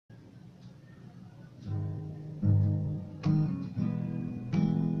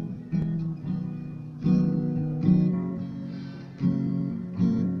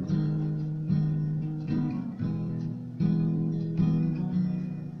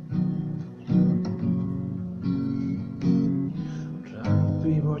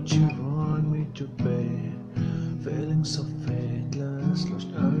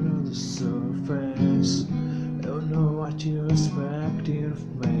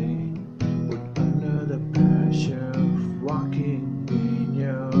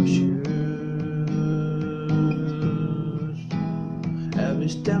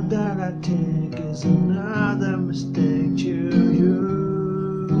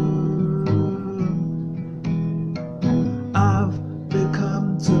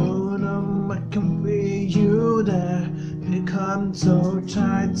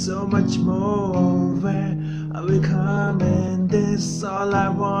so much more. Where are we coming? This all I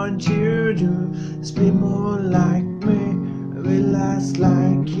want you to do is be more like me, relax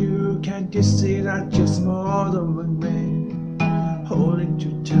like you. Can't you see that you're smaller than me? Holding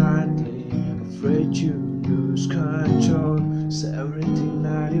too tightly, afraid you lose control. So everything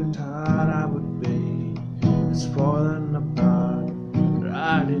that you thought I would be is falling apart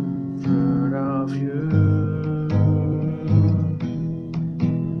right in front of you.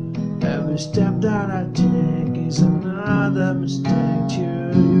 Every step that I take is another mistake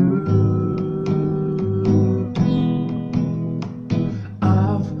to you.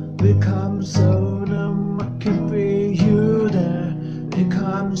 I've become so numb, I can feel you there.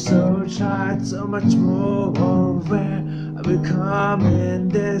 Become so tired, so much more. Where are we coming?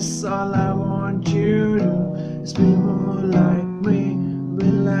 This all I want you to do is be more like me,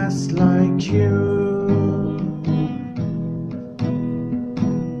 relax like you.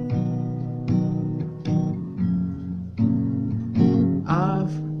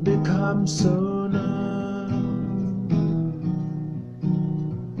 I've become so numb.